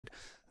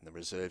And the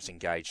reserves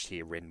engaged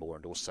here, Renmore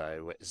and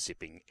also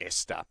Zipping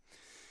Esther.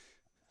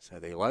 So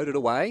they're loaded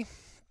away.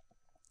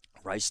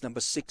 Race number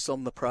 6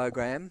 on the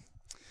program.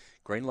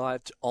 Green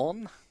light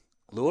on.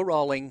 Lure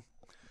rolling.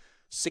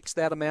 6th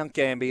out of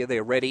Mt-Gambier.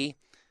 They're ready.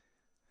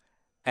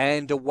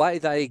 And away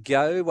they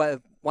go.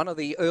 One of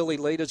the early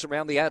leaders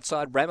around the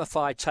outside,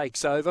 Ramify,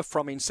 takes over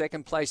from in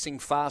second placing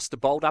Faster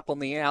Bolt. Up on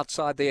the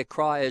outside there,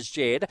 Cryer's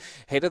Jed.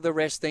 Head of the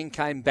rest then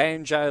came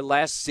Banjo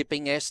Lass,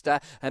 Zipping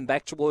Esther, and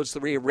back towards the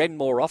rear,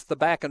 Renmore off the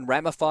back, and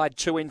Ramified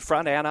 2 in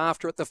front. Out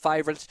after it, the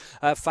favourite,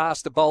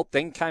 Faster Bolt.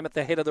 Then came at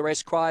the head of the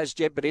rest, Cryer's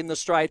Jed, but in the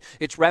straight,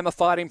 it's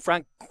Ramified in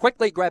front,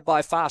 quickly grabbed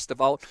by Faster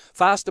Bolt.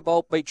 Faster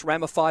Bolt beats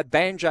Ramified.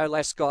 Banjo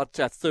Lass got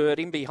third.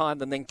 In behind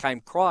them then came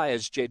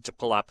Cryer's Jed to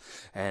pull up,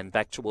 and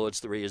back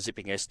towards the rear,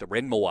 Zipping Esther,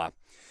 Renmore.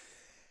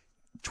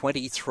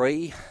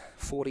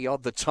 23:40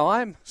 odd the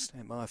time.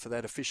 Stand by for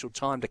that official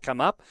time to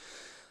come up.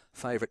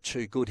 Favourite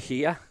too good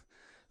here.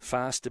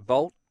 Faster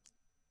Bolt.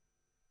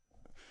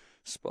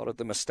 Spotted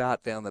them a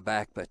start down the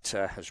back, but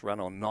has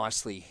run on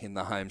nicely in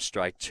the home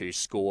straight to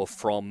score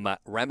from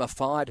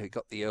Ramified, who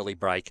got the early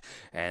break,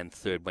 and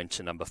third went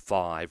to number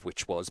 5,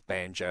 which was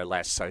Banjo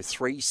Lass. So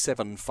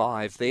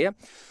 3.75 there.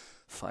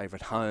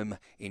 Favourite home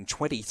in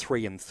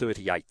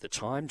 23:38 the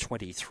time,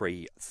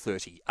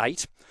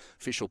 23:38.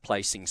 Official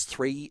placings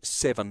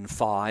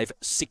 3.75,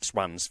 6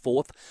 runs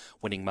fourth.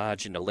 Winning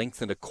margin 1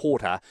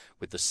 1/4 length,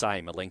 with the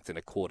same 1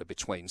 1/4 length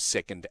between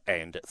second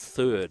and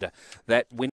third. That win.